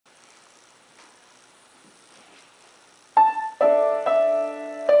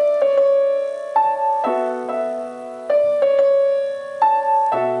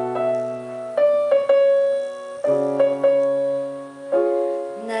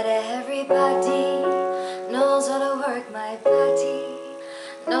Everybody knows how to work my body,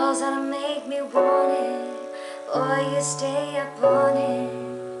 knows how to make me want it. Boy, you stay up on it.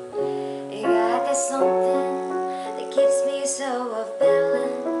 You got that something that keeps me so off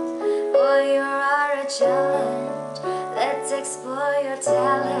balance. Boy, you are a challenge. Let's explore your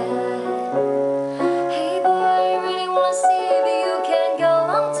talent. Hey boy, I really wanna see if you can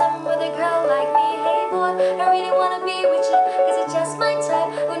go long term with a girl like me. Hey boy, I really wanna be with you, cause you're just my type.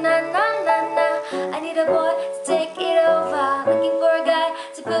 Oh na na na na, I need a boy to take it over. Looking for a guy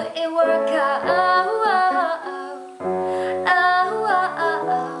to put in work out. Oh, oh, oh. Oh, oh,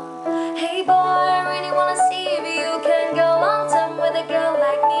 oh, oh. Hey boy, I really wanna see if you can go long term with a girl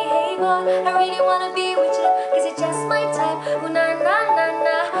like me. Hey boy, I really wanna be with you, cause you're just my type. Oh na na na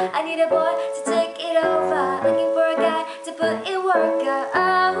na, I need a boy to take it over. Looking for a guy to put in work out.